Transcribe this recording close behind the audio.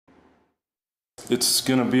It's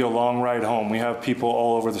going to be a long ride home. We have people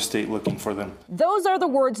all over the state looking for them. Those are the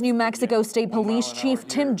words New Mexico State Police Chief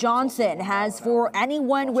Tim Johnson has for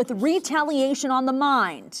anyone with retaliation on the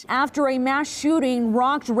mind after a mass shooting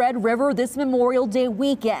rocked Red River this Memorial Day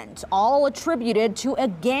weekend, all attributed to a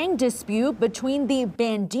gang dispute between the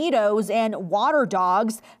Bandidos and Water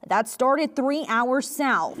Dogs that started 3 hours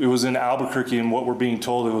south. It was in Albuquerque, and what we're being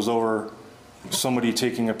told, it was over somebody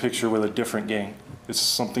taking a picture with a different gang. It's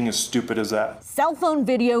something as stupid as that. Cell phone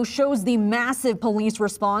video shows the massive police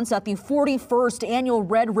response at the 41st annual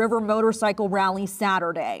Red River Motorcycle Rally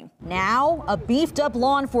Saturday. Now, a beefed up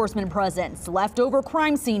law enforcement presence, leftover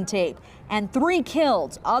crime scene tape, and 3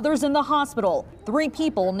 killed, others in the hospital. 3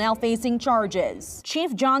 people now facing charges.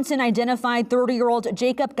 Chief Johnson identified 30-year-old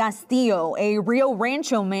Jacob Castillo, a Rio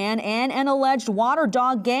Rancho man and an alleged Water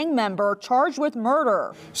Dog gang member charged with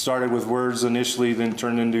murder. Started with words initially, then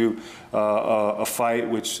turned into a fight,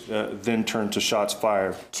 which then turned to shots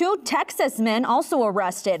fired. 2 Texas men also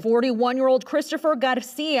arrested, 41-year-old Christopher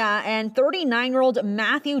Garcia and 39-year-old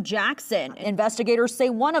Matthew Jackson. Investigators say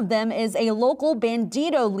one of them is a local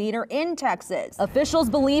Bandito leader in Texas. Officials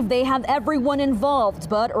believe they have everyone involved,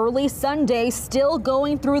 but early Sunday still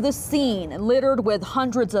going through the scene, littered with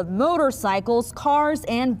hundreds of motorcycles, cars,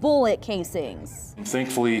 and bullet casings.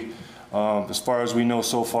 Thankfully, as far as we know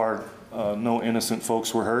so far, no innocent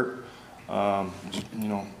folks were hurt.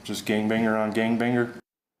 Just gangbanger on gangbanger.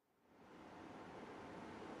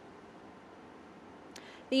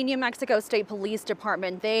 The New Mexico State Police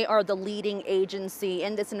Department, they are the leading agency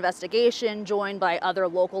in this investigation, joined by other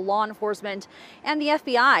local law enforcement and the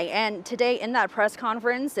FBI. And today in that press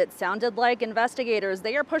conference, it sounded like investigators,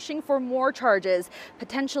 they are pushing for more charges,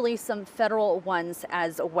 potentially some federal ones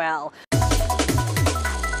as well.